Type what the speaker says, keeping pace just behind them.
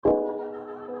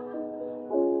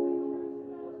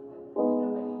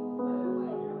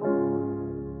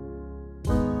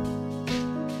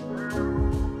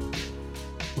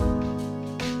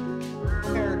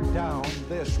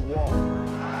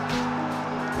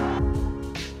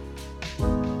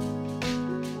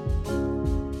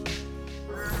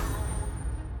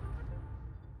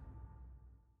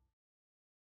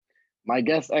My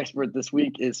guest expert this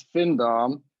week is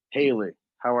Findom, Hailie.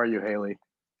 How are you, Hailie?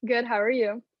 Good, how are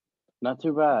you? Not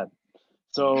too bad.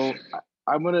 So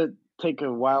I'm gonna take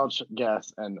a wild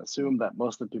guess and assume that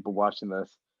most of the people watching this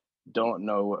don't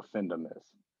know what Findom is,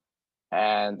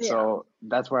 and Yeah. so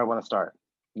that's where I want to start.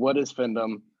 What is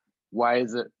Findom? Why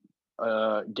is it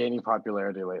gaining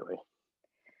popularity lately?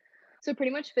 So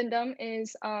pretty much Findom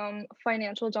is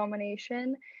financial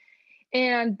domination,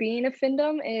 and being a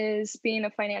Findom is being a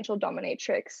financial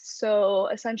dominatrix. So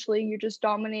essentially you're just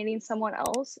dominating someone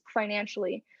else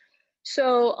financially.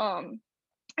 So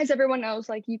as everyone knows,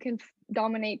 like you can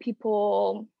dominate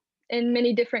people in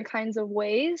many different kinds of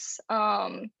ways.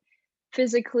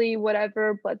 Physically,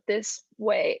 whatever, but this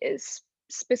way is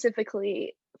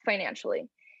specifically financially.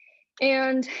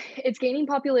 And it's gaining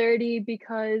popularity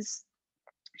because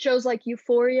shows like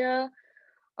Euphoria,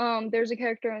 there's a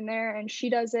character in there and she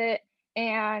does it.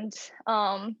 And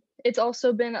it's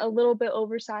also been a little bit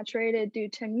oversaturated due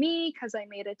to me because I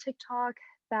made a TikTok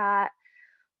that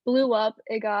blew up.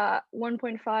 It got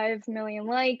 1.5 million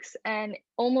likes and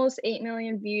almost 8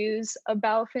 million views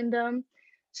about Findom.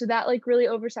 So that like really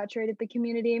oversaturated the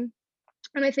community.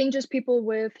 And I think just people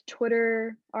with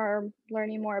Twitter are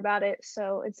learning more about it.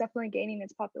 So it's definitely gaining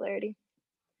its popularity.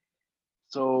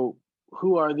 So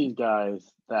who are these guys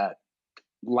that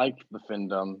like the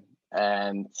Findom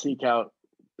and seek out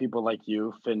people like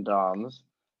you, Findoms,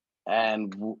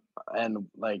 and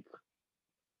like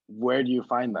where do you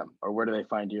find them or where do they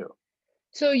find you?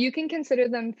 So you can consider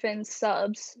them fin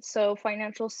subs, so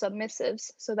financial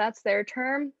submissives. So that's their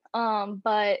term.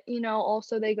 But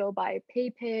also they go by pay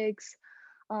pigs.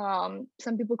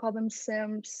 Some people call them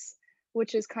simps,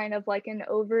 which is kind of like an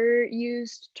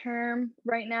overused term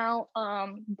right now.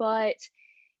 But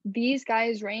these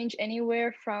guys range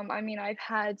anywhere from, I mean, I've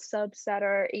had subs that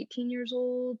are 18 years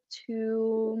old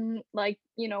to like,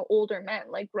 older men,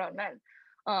 like grown men.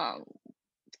 Um,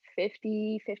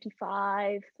 50,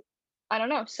 55. I don't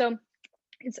know. So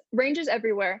it's ranges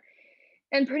everywhere.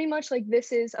 And pretty much like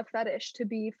this is a fetish to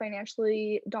be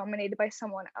financially dominated by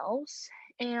someone else.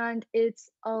 And it's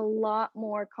a lot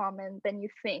more common than you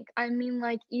think. I mean,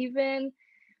 like, even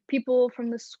people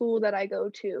from the school that I go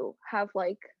to have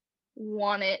like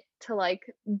wanted to like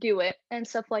do it and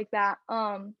stuff like that.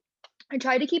 I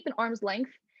try to keep an arm's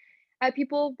length at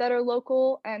people that are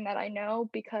local and that I know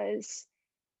because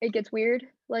it gets weird.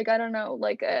 Like, I don't know,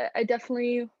 like, I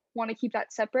definitely want to keep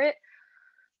that separate.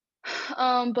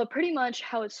 But pretty much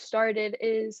how it started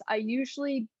is I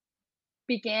usually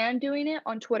began doing it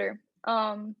on Twitter.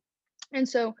 And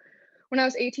so when I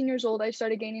was 18 years old, I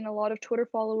started gaining a lot of Twitter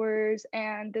followers,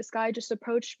 and this guy just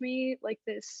approached me like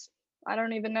this. I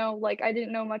don't even know, like, I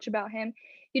didn't know much about him.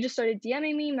 He just started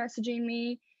DMing me, messaging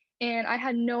me, and I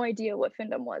had no idea what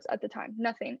Findom was at the time,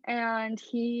 nothing. And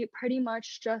he pretty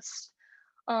much just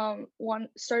one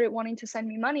started wanting to send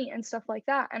me money and stuff like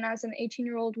that. And as an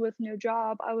 18-year-old with no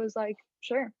job, I was like,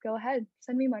 sure, go ahead,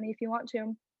 send me money if you want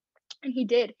to. And he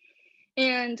did.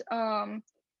 And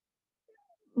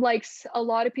like a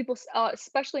lot of people,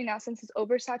 especially now since it's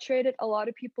oversaturated, a lot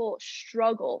of people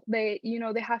struggle. They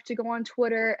have to go on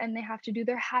Twitter and they have to do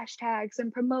their hashtags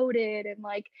and promote it and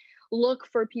like look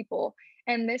for people.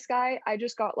 And this guy, I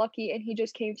just got lucky and he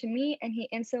just came to me and he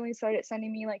instantly started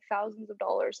sending me like thousands of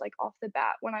dollars like off the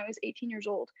bat when I was 18 years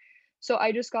old. So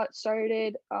I just got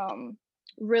started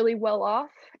really well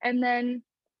off. And then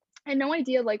I had no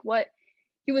idea like what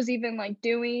he was even like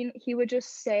doing. He would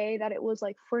just say that it was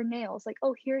like for nails, like,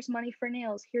 oh, here's money for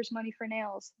nails, here's money for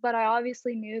nails. But I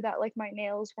obviously knew that like my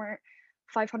nails weren't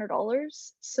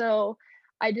 $500. So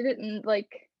I didn't like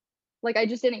I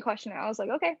just didn't question it. I was like,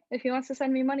 okay, if he wants to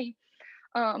send me money.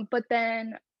 But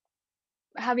then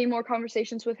having more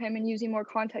conversations with him and using more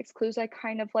context clues, I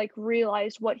kind of like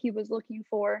realized what he was looking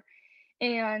for.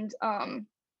 And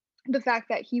the fact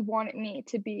that he wanted me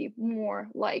to be more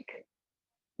like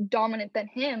dominant than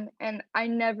him. And I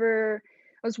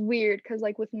was weird because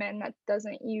like with men that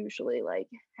doesn't usually like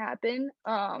happen.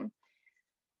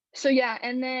 So yeah,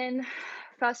 and then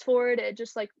fast forward, it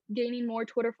just like gaining more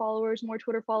Twitter followers,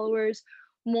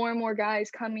 more and more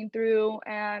guys coming through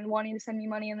and wanting to send me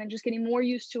money, and then just getting more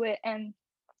used to it and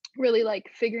really like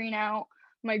figuring out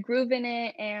my groove in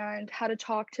it and how to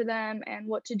talk to them and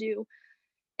what to do.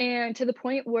 And to the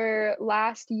point where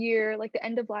last year, like the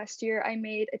end of last year, I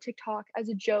made a TikTok as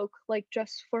a joke, like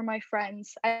just for my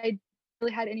friends. I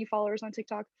really had any followers on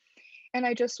TikTok. And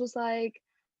I just was like,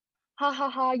 ha ha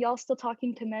ha, y'all still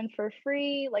talking to men for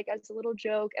free, like as a little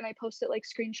joke. And I posted like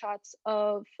screenshots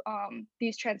of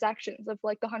these transactions of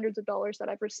like the hundreds of dollars that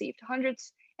I've received,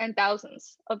 hundreds and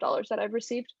thousands of dollars that I've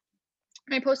received.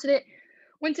 And I posted it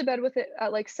went to bed with it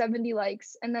at like 70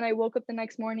 likes, and then I woke up the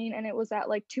next morning and it was at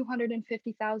like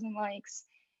 250,000 likes.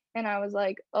 And I was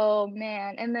like, "Oh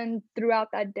man." And then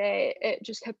throughout that day, it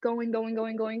just kept going, going,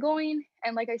 going, going, going.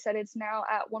 And like I said, it's now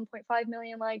at 1.5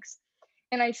 million likes.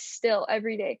 And I still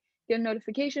every day get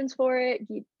notifications for it,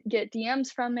 get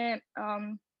DMs from it.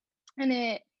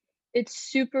 And it's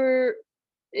super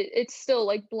it's still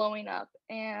like blowing up.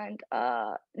 And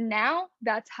now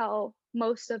that's how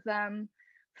most of them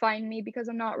find me, because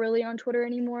I'm not really on Twitter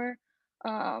anymore.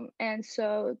 And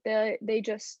so they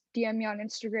just DM me on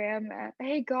Instagram at,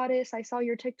 "Hey goddess, I saw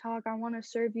your TikTok, I want to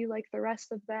serve you like the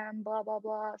rest of them, blah blah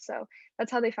blah." So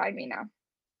that's how they find me now.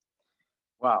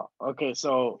 Wow. Okay,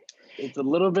 so it's a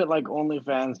little bit like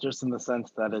OnlyFans, just in the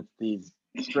sense that it's these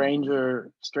strange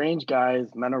guys,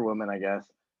 men or women, I guess,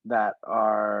 that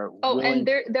are Oh, and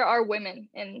willing. there are women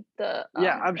in the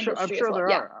Yeah, I'm industry as sure well. there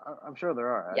Yeah. are. I'm sure there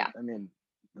are. Yeah. I mean,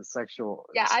 the sexual,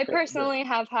 Yeah, I personally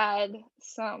have had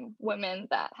some women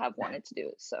that have wanted to do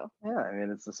it, so yeah, I mean,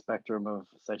 it's the spectrum of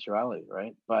sexuality,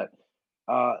 right? But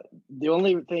uh, the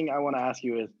only thing I want to ask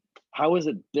you is, how is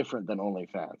it different than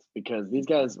OnlyFans? Because these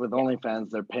guys with yeah, OnlyFans,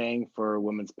 they're paying for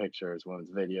women's pictures,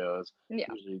 women's videos, yeah,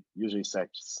 usually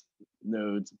sex,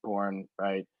 nudes, porn,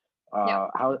 right? yeah.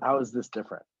 How is this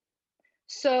different?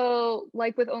 So,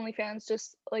 like with OnlyFans,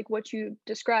 just like what you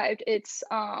described, it's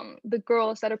the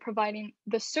girls that are providing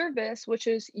the service, which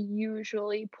is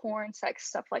usually porn, sex,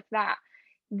 stuff like that.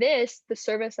 The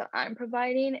service that I'm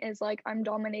providing is like I'm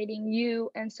dominating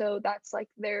you, and so that's like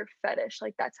their fetish.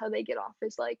 Like that's how they get off,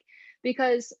 is like,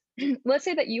 because let's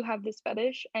say that you have this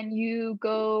fetish and you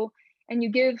go and you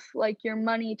give like your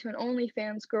money to an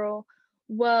OnlyFans girl.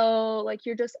 Well, like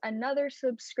you're just another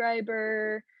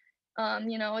subscriber.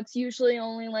 It's usually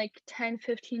only like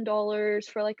 $10-15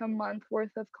 for like a month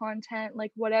worth of content,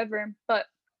 like whatever. But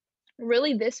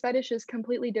really, this fetish is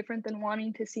completely different than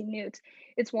wanting to see nudes.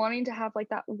 It's wanting to have like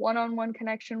that one-on-one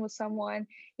connection with someone,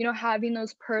 having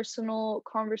those personal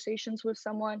conversations with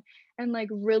someone, and like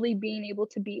really being able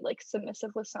to be like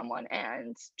submissive with someone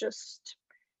and just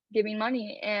giving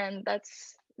money. And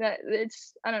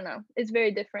it's, I don't know, it's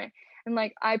very different. And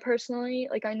like I personally,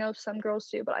 like I know some girls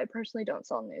do, but I personally don't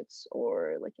sell nudes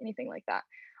or like anything like that.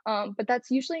 But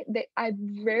that's usually I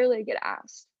rarely get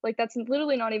asked. Like that's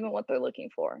literally not even what they're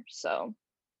looking for. So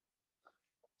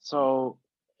So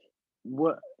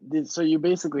so you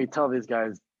basically tell these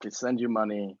guys to send you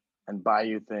money and buy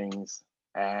you things,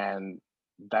 and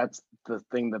that's the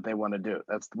thing that they want to do.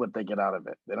 That's what they get out of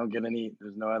it. They don't get any.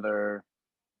 There's no other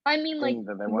I mean, like thing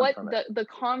that they want what from it. the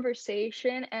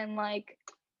conversation and like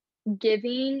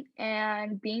giving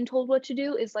and being told what to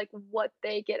do is like what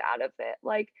they get out of it.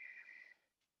 Like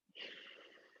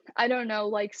I don't know,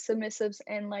 like submissives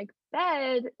in like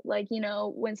bed, like,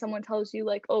 when someone tells you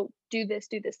like, "Oh, do this,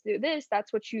 do this, do this,"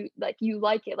 that's what you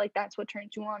like it, like that's what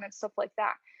turns you on and stuff like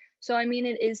that. So I mean,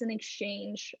 it is an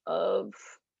exchange of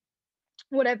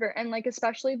whatever. And like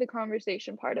especially the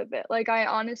conversation part of it. Like I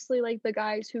honestly like the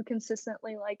guys who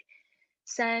consistently like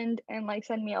send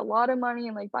me a lot of money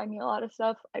and like buy me a lot of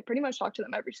stuff. I pretty much talk to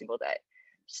them every single day.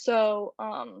 So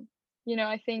I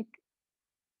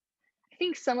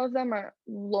think some of them are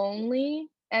lonely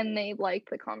and they like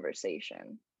the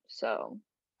conversation. So,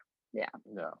 yeah.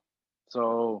 Yeah.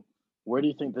 So where do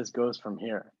you think this goes from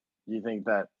here? Do you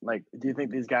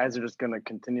think these guys are just going to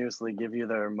continuously give you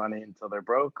their money until they're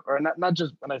broke? Or not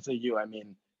just when I say you, I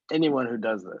mean anyone who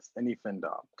does this, any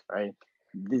Findom, right?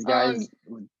 These Um, guys,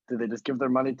 do they just give their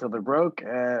money till they're broke,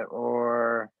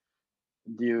 or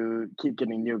do you keep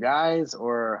getting new guys,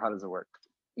 or how does it work?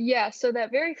 yeah, so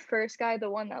that very first guy, the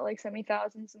one that like sent me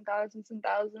thousands and thousands and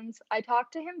thousands, I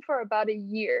talked to him for about a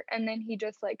year and then he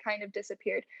just like kind of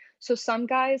disappeared. So some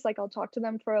guys, like I'll talk to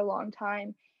them for a long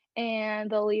time and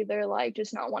they'll either like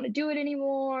just not want to do it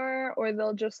anymore, or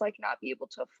they'll just like not be able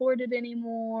to afford it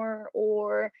anymore,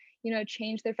 or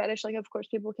change their fetish. Like of course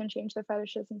people can change their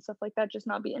fetishes and stuff like that, just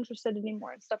not be interested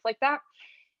anymore and stuff like that,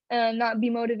 and not be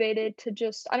motivated to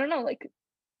just, I don't know, like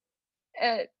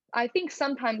uh, I think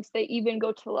sometimes they even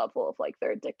go to the level of like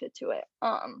they're addicted to it.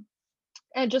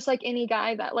 And just like any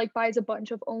guy that like buys a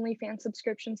bunch of OnlyFans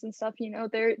subscriptions and stuff,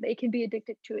 they can be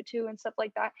addicted to it too and stuff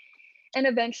like that. And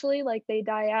eventually, like they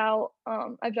die out.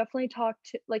 I've definitely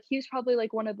talked to, like, he was probably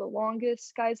like one of the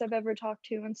longest guys I've ever talked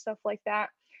to and stuff like that.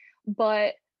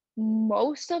 But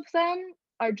most of them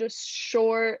are just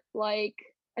short. Like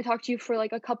I talked to you for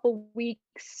like a couple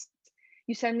weeks,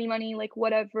 you send me money, like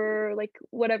whatever,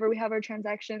 we have our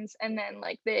transactions, and then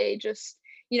like they just,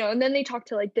 and then they talk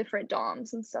to like different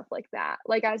DOMs and stuff like that,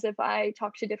 like as if I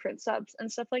talk to different subs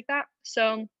and stuff like that.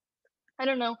 So I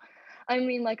don't know. I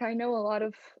mean, like, I know a lot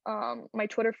of, my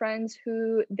Twitter friends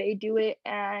who they do it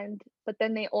but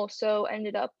then they also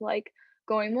ended up, like,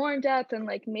 going more in depth and,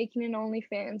 like, making an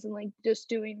OnlyFans and, like, just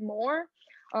doing more.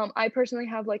 I personally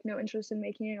have, like, no interest in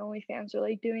making an OnlyFans or,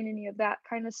 like, doing any of that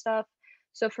kind of stuff.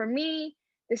 So for me,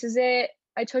 this is it.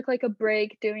 I took, like, a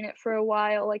break doing it for a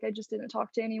while, like, I just didn't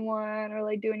talk to anyone or,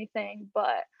 like, do anything,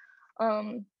 but,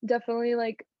 definitely,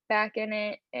 like, back in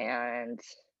it, and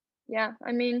yeah,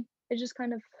 I mean, it just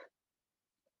kind of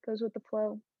goes with the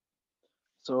flow.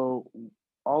 So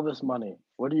all this money,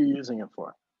 what are you using it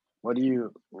for? What do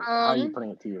you how are you Um,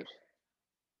 putting it to use?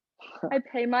 I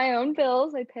pay my own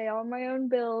bills, I pay all my own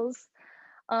bills.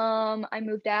 I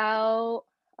moved out,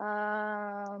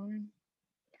 um,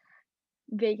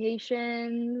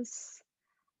 vacations,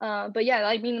 but yeah,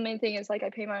 I mean, the main thing is, like, I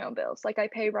pay my own bills. Like, I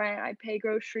pay rent, I pay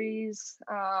groceries,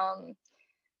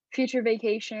 future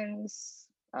vacations,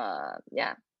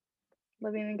 yeah,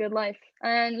 living a good life.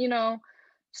 And,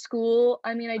 school,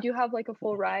 I mean, I do have, like, a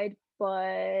full ride,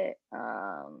 but,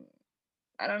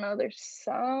 I don't know, there's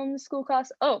some school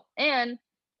costs. Oh, and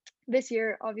this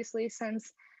year, obviously,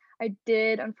 since I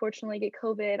did unfortunately get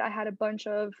COVID, I had a bunch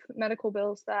of medical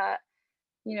bills that,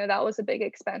 that was a big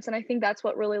expense. And I think that's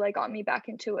what really like got me back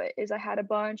into it is I had a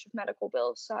bunch of medical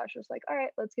bills. So I was just like, all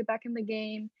right, let's get back in the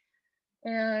game.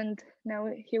 And now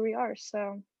here we are.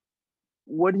 So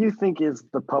What do you think is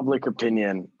the public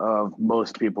opinion of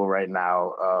most people right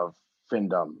now of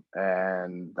Findom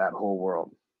and that whole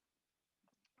world?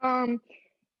 um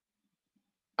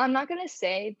I'm not gonna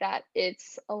say that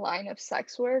it's a line of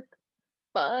sex work,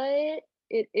 but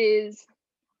it is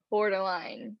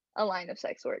borderline a line of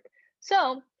sex work.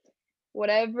 So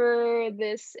whatever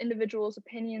this individual's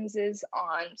opinions is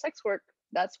on sex work,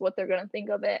 that's what they're gonna think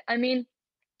of it. I mean,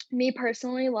 me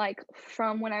personally, like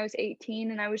from when I was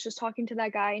 18 and I was just talking to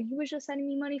that guy and he was just sending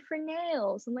me money for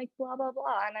nails and like blah blah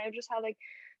blah. And I just had like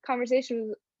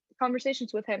conversations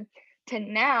conversations with him to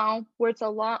now where it's a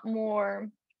lot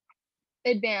more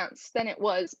advanced than it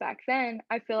was back then.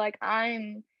 I feel like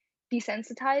I'm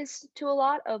desensitized to a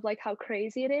lot of like how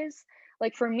crazy it is.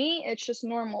 Like for me, it's just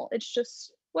normal. It's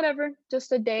just whatever,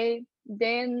 just a day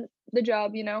in the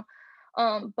job.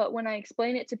 But when I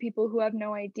explain it to people who have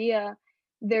no idea,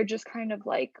 they're just kind of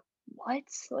like, "What?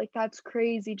 Like that's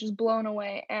crazy," just blown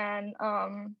away. And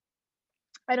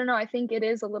I don't know, I think it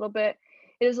is a little bit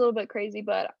crazy,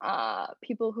 but,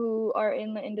 people who are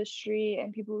in the industry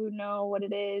and people who know what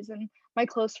it is and my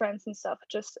close friends and stuff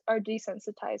just are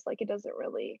desensitized, like, it doesn't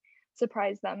really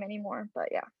surprise them anymore, but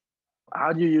yeah.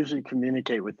 How do you usually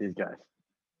communicate with these guys?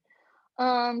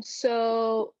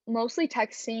 So mostly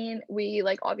texting, we,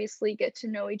 like, obviously get to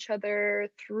know each other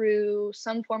through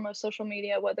some form of social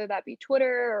media, whether that be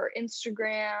Twitter or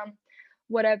Instagram,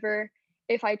 whatever.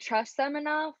 If I trust them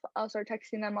enough, I'll start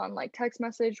texting them on, like, text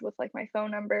message with, like, my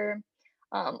phone number.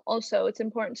 Also, it's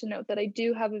important to note that I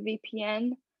do have a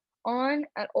VPN on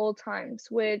at all times,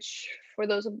 which for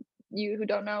those of you who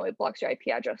don't know, it blocks your IP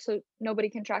address so nobody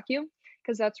can track you,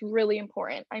 because that's really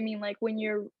important. I mean, like, when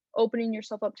you're opening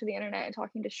yourself up to the internet and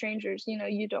talking to strangers,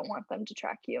 you don't want them to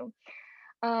track you.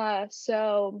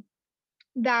 So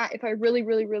that if I really,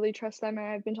 really, really trust them and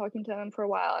I've been talking to them for a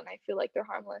while and I feel like they're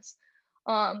harmless,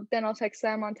 then I'll text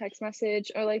them on text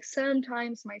message or like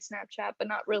sometimes my Snapchat, but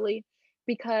not really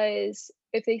because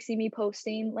if they see me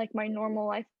posting like my normal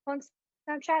life on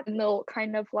Snapchat, then they'll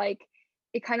kind of like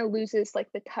it kind of loses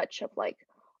like the touch of like,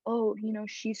 oh,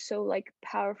 she's so like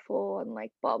powerful and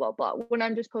like blah blah blah. When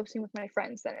I'm just posting with my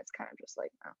friends, then it's kind of just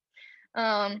like,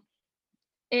 oh.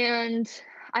 And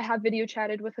I have video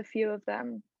chatted with a few of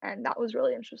them, and that was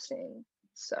really interesting.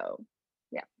 So,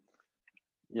 yeah.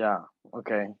 Yeah.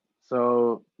 Okay.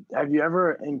 So have you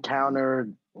ever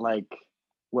encountered like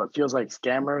what feels like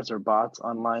scammers or bots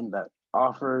online that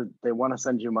offer they want to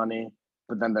send you money,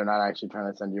 but then they're not actually trying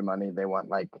to send you money. They want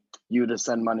like you to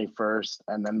send money first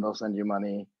and then they'll send you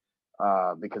money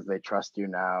because they trust you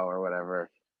now or whatever.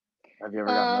 Have you ever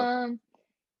gotten those? Um,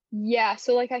 yeah,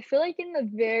 so, like, I feel like in the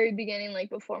very beginning, like,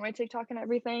 before my TikTok and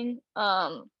everything,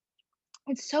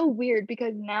 it's so weird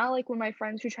because now, like, when my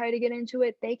friends who try to get into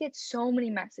it, they get so many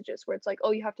messages where it's like,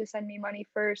 "Oh, you have to send me money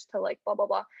first to, like, blah, blah,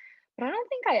 blah." But I don't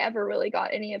think I ever really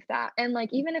got any of that, and,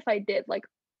 like, even if I did, like,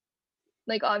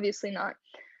 obviously not.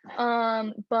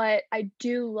 But I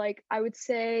would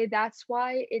say that's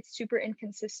why it's super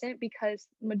inconsistent because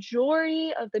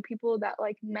majority of the people that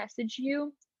like message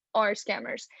you are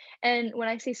scammers. And when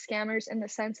I say scammers in the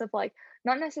sense of like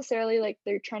not necessarily like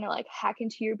they're trying to like hack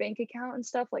into your bank account and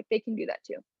stuff, like they can do that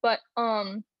too. But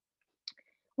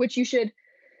which you should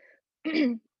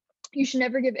you should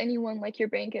never give anyone like your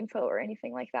bank info or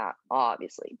anything like that,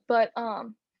 obviously. But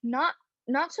Not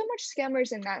not so much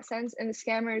scammers in that sense, and the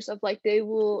scammers of, like, they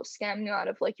will scam you out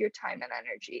of, like, your time and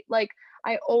energy. Like,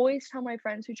 I always tell my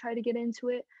friends who try to get into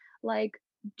it, like,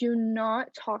 do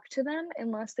not talk to them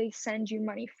unless they send you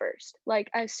money first. Like,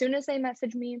 as soon as they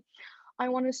message me, "I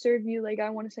wanna serve you," like, "I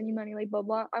wanna send you money," like, blah,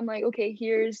 blah, I'm like, "Okay,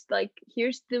 here's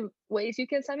the ways you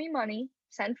can send me money,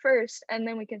 send first, and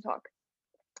then we can talk."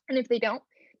 And if they don't,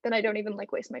 then I don't even,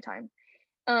 like, waste my time.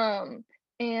 Um,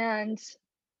 and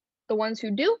the ones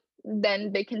who do,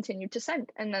 then they continue to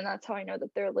send, and then that's how I know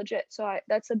that they're legit. So I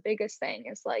that's the biggest thing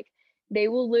is, like, they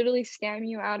will literally scam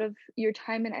you out of your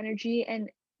time and energy, and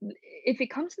if it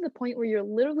comes to the point where you're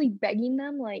literally begging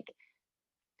them, like,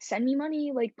 "Send me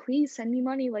money, like, please send me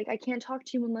money, like, I can't talk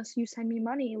to you unless you send me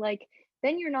money," like,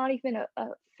 then you're not even a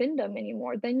Findom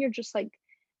anymore, then you're just, like,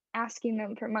 asking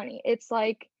them for money. It's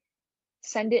like,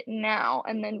 "Send it now,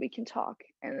 and then we can talk,"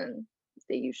 and then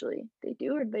they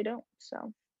do or they don't,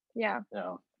 so, yeah. You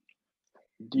know,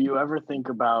 do you ever think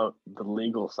about the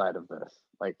legal side of this?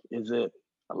 Like, is it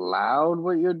allowed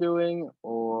what you're doing,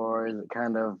 or is it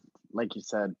kind of like you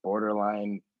said,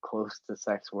 borderline close to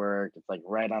sex work? It's like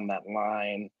right on that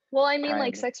line, Well, I mean,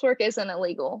 like, kind of. sex work isn't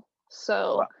illegal,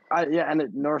 Well, so, yeah,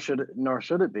 and nor should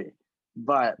it be.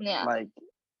 But yeah. like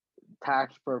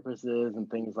tax purposes and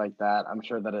things like that, I'm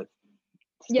sure that it's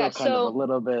Yeah, still kind of a so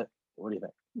little bit. What do you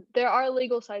think? there are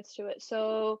legal sides to it.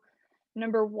 So,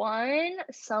 number 1,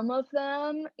 some of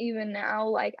them even now,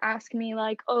 like, ask me,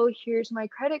 like, "Oh, here's my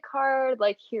credit card,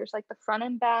 like, here's, like, the front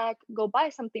and back, go buy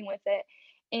something with it."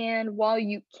 And while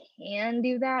you can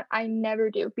do that, I never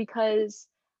do because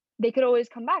they could always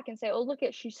come back and say, "Oh, look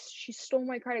at she stole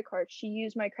my credit card. She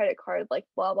used my credit card, like,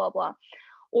 blah, blah, blah."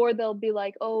 Or they'll be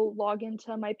like, "Oh, log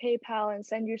into my PayPal and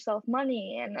send yourself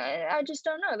money," and I just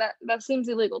don't know, that seems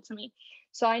illegal to me.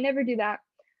 So I never do that.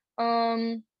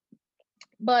 Um,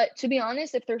 but to be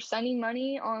honest, if they're sending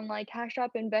money on, like, Cash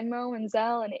App and Venmo and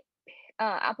Zelle and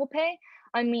Apple Pay,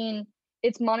 I mean,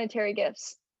 it's monetary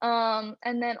gifts.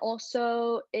 And then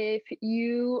also if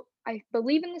you I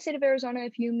believe in the state of Arizona,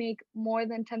 if you make more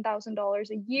than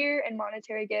 $10,000 a year in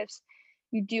monetary gifts,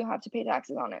 you do have to pay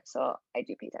taxes on it, so I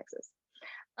do pay taxes.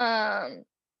 Um,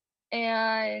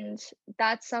 and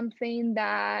that's something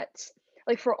that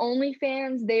like for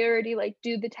OnlyFans, they already like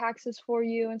do the taxes for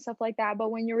you and stuff like that. But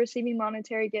when you're receiving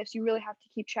monetary gifts, you really have to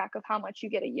keep track of how much you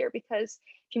get a year because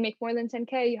if you make more than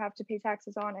 10K, you have to pay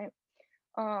taxes on it.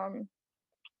 Um,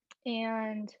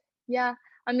 and yeah,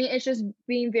 I mean, it's just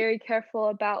being very careful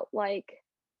about like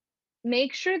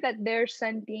make sure that they're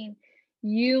sending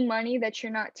you money, that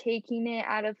you're not taking it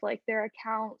out of, like, their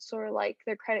accounts or, like,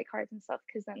 their credit cards and stuff,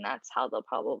 because then that's how they'll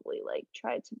probably, like,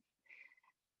 try to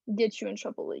get you in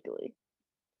trouble legally.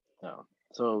 No.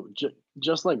 So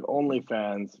just like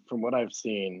OnlyFans, from what I've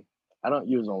seen, I don't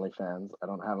use OnlyFans. I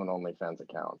don't have an OnlyFans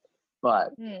account,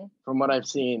 but Mm, from what I've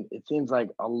seen, it seems like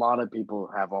a lot of people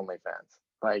have OnlyFans.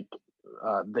 Like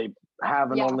they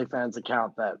have an yeah. OnlyFans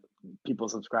account that people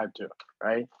subscribe to,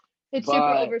 right? It's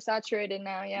super But oversaturated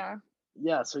now, yeah.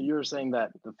 yeah, so you were saying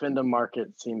that the Findom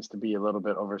market seems to be a little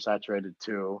bit oversaturated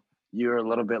too. You're a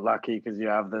little bit lucky because you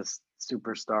have this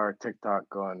superstar TikTok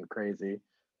going crazy.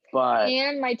 But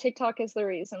And my TikTok is the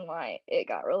reason why it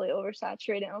got really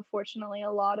oversaturated. Unfortunately,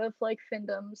 a lot of, like,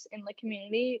 Findoms in the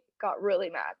community got really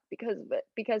mad because of it,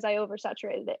 because I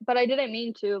oversaturated it, but I didn't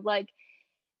mean to, like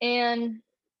and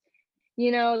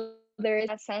there is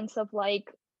a sense of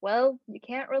like, well, you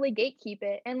can't really gatekeep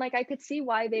it. And like I could see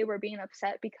why they were being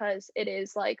upset because it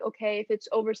is like, okay, if it's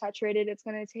oversaturated, it's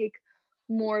going to take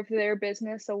more of their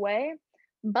business away.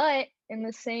 But in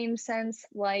the same sense,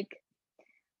 like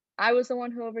I was the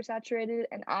one who oversaturated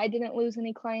and I didn't lose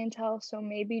any clientele. So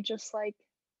maybe just like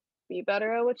be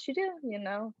better at what you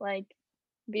do, like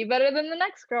be better than the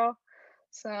next girl.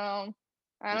 So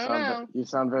I don't know. you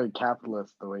sound very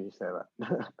capitalist the way you say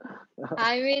that.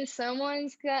 I mean,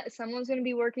 someone's gonna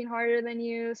be working harder than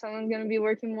you, someone's gonna be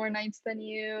working more nights than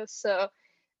you, so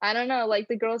I don't know, like,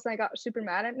 the girls that got super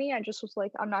mad at me, I just was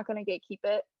like, "I'm not gonna gatekeep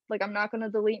it." Like, I'm not gonna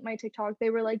delete my TikTok. They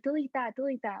were like, delete that,"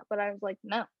 but I was like,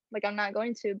 "No." Like, I'm not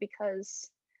going to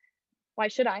because why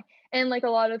should I? And, like, a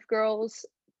lot of girls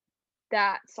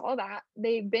that saw that,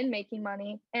 they've been making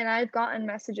money, and I've gotten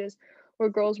messages where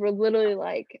girls were literally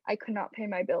like, "I could not pay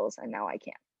my bills, and now I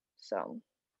can." So,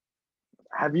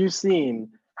 Have you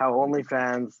seen how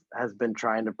OnlyFans has been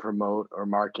trying to promote or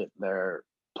market their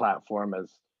platform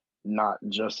as not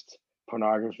just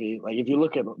pornography? Like if you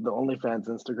look at the OnlyFans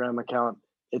Instagram account,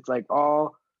 it's like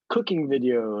all cooking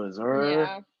videos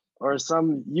yeah, or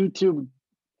some YouTube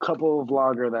couple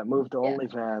vlogger that moved to yeah.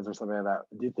 OnlyFans or something like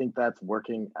that. Do you think that's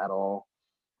working at all?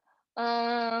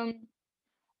 Um,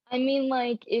 I mean,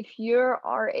 like, if you're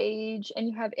our age and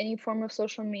you have any form of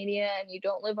social media and you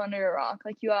don't live under a rock,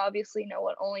 like, you obviously know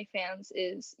what OnlyFans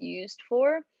is used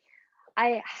for.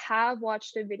 I have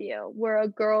watched a video where a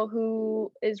girl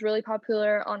who is really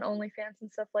popular on OnlyFans and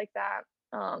stuff like that,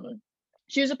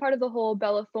 she was a part of the whole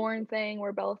Bella Thorne thing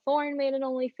where Bella Thorne made an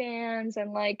OnlyFans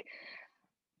and, like,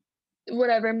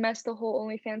 whatever, messed the whole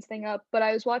OnlyFans thing up, but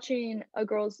I was watching a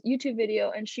girl's YouTube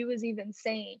video and she was even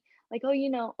saying, like,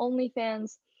 "Oh,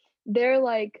 OnlyFans, they're,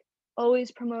 like,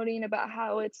 always promoting about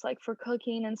how it's, like, for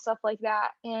cooking and stuff like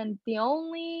that, and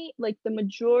the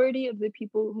majority of the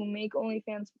people who make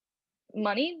OnlyFans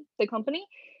money, the company,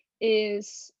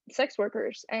 is sex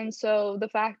workers, and so the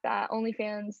fact that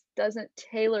OnlyFans doesn't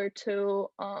tailor to,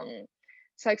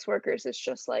 sex workers is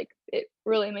just, like, it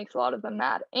really makes a lot of them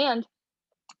mad, and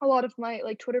a lot of my,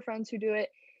 like, Twitter friends who do it,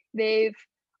 they've,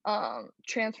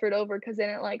 transferred over because they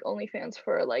didn't like OnlyFans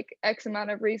for, like, X amount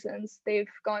of reasons. They've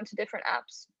gone to different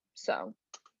apps. So,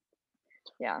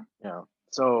 yeah. Yeah.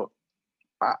 So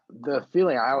the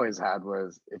feeling I always had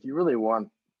was if you really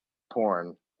want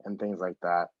porn and things like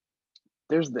that,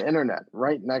 there's the internet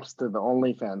right next to the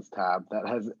OnlyFans tab that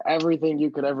has everything you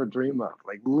could ever dream of,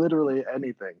 like literally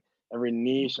anything. Every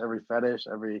niche, every fetish,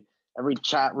 every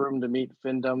chat room to meet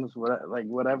Findoms,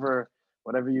 whatever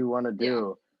you want to Yeah.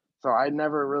 do. So I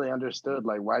never really understood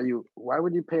like why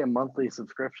would you pay a monthly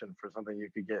subscription for something you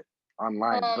could get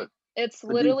online? Um, But it's do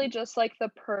you, literally just, like, the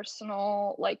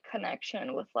personal, like,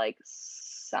 connection with, like,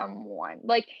 someone.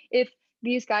 Like, if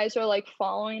these guys are, like,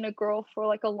 following a girl for,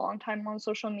 like, a long time on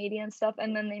social media and stuff,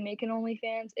 and then they make an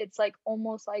OnlyFans, it's, like,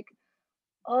 almost like,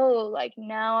 "Oh, like,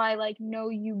 now I, like, know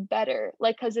you better."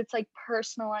 Like, cause it's, like,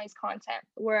 personalized content,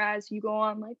 whereas you go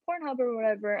on, like, Pornhub or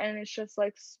whatever, and it's just,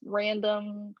 like,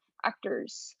 random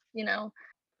actors, you know?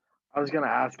 I was gonna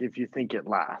ask if you think it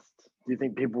lasts. Do you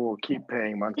think people will keep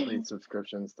paying monthly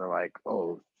subscriptions to like,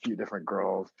 oh, a few different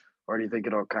girls, or do you think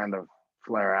it'll kind of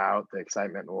flare out, the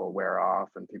excitement will wear off,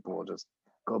 and people will just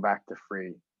go back to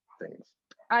free things?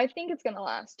 I think it's gonna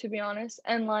last, to be honest,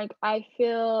 and, like, I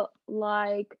feel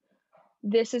like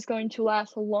this is going to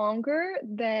last longer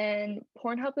than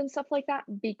Pornhub and stuff like that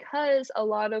because a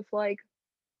lot of Pornhub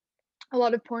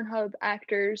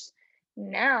actors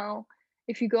now,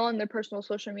 if you go on their personal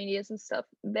social medias and stuff,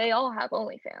 they all have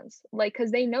OnlyFans. Like,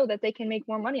 cause they know that they can make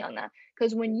more money on that.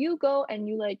 Cause when you go and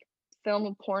you like film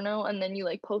a porno and then you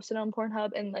like post it on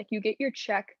Pornhub and like you get your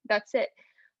check, that's it.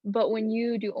 But when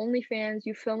you do OnlyFans,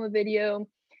 you film a video,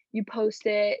 you post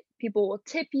it, people will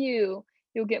tip you,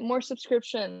 you'll get more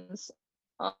subscriptions.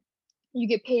 Um, you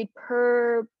get paid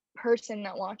per person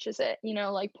that watches it,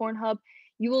 like Pornhub,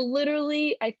 you will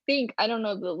literally, I think, I don't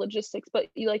know the logistics, but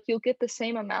you'll get the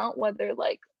same amount whether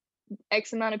like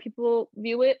X amount of people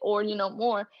view it or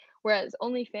more. Whereas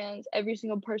OnlyFans, every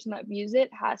single person that views it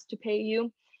has to pay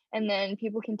you. And then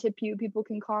people can tip you, people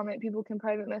can comment, people can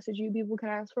private message you, people can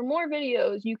ask for more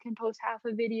videos. You can post half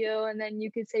a video and then you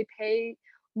could say pay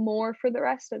more for the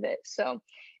rest of it. So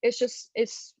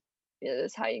it's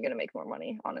how you're gonna make more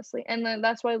money, honestly. And then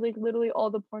that's why like literally all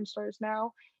the porn stars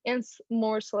now and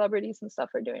more celebrities and stuff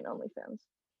are doing OnlyFans.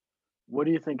 What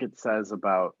do you think it says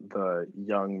about the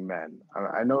young men?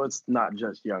 I know it's not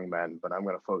just young men, but I'm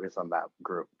going to focus on that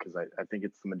group because I think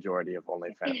it's the majority of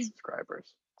OnlyFans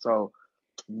subscribers. So,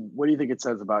 what do you think it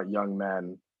says about young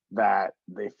men that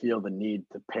they feel the need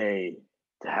to pay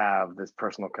to have this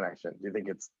personal connection? Do you think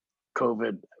it's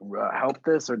COVID helped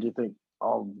this, or do you think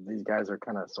all these guys are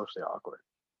kind of socially awkward?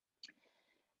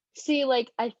 See, like,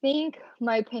 I think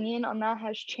my opinion on that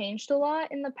has changed a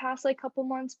lot in the past, like, couple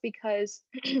months because,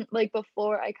 like,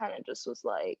 before I kinda just was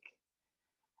like,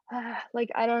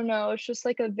 like, I don't know, it's just,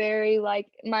 like, a very, like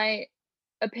my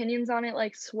opinions on it,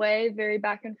 like, sway very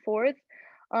back and forth,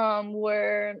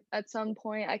 where at some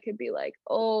point I could be like,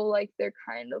 "Oh, like, they're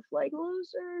kind of, like,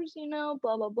 losers,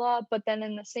 blah, blah, blah," but then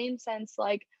in the same sense,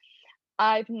 like,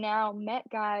 I've now met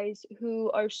guys who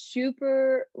are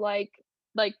super like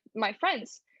my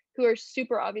friends who are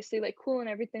super obviously like cool and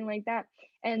everything like that.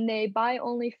 And they buy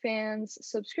OnlyFans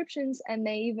subscriptions and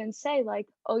they even say like,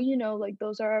 oh, like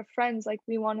those are our friends, like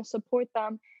we want to support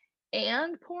them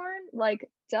and porn. Like,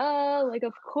 duh, like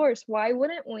of course, why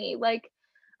wouldn't we? Like,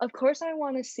 of course I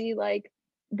want to see like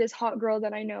this hot girl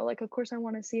that I know. Like, of course I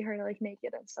want to see her like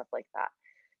naked and stuff like that.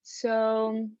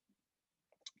 So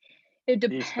it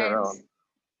Each their depends.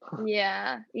 own.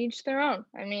 Yeah, each their own.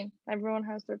 I mean, everyone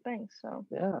has their thing. So,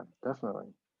 Yeah,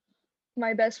 definitely.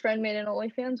 my best friend made an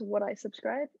OnlyFans. Would I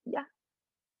subscribe? Yeah. Yeah.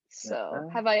 So,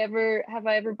 have I ever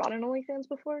bought an OnlyFans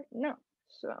before? No.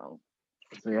 So,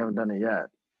 So you haven't done it yet.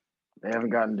 They haven't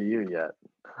gotten to you yet.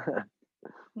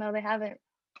 no, they haven't.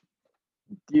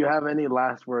 Do you have any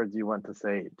last words you want to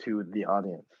say to the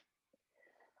audience?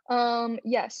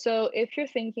 Yes, so if you're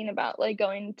thinking about like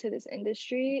going into this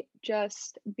industry,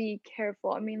 just be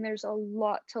careful. I mean, there's a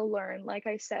lot to learn. Like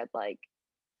I said, like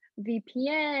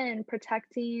VPN,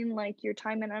 protecting like your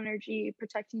time and energy,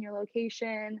 protecting your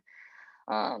location,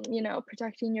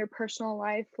 protecting your personal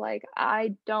life. Like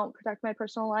I don't protect my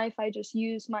personal life. I just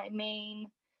use my main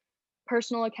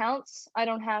personal accounts. I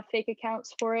don't have fake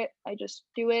accounts for it. I just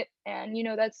do it. And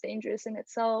that's dangerous in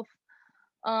itself.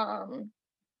 Um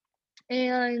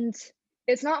and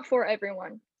it's not for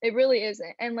everyone. It really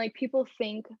isn't. And like people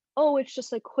think, oh, it's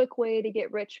just a quick way to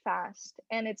get rich fast.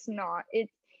 And it's not.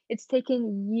 It's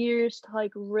taken years to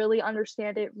like really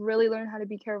understand it, really learn how to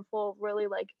be careful, really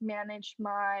like manage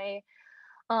my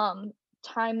um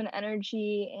time and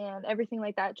energy and everything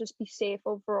like that. Just be safe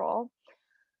overall.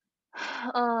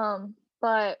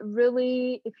 But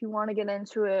really, if you want to get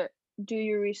into it, do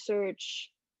your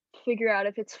research, figure out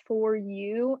if it's for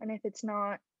you, and if it's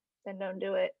not, then don't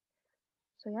do it.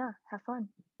 So yeah, have fun.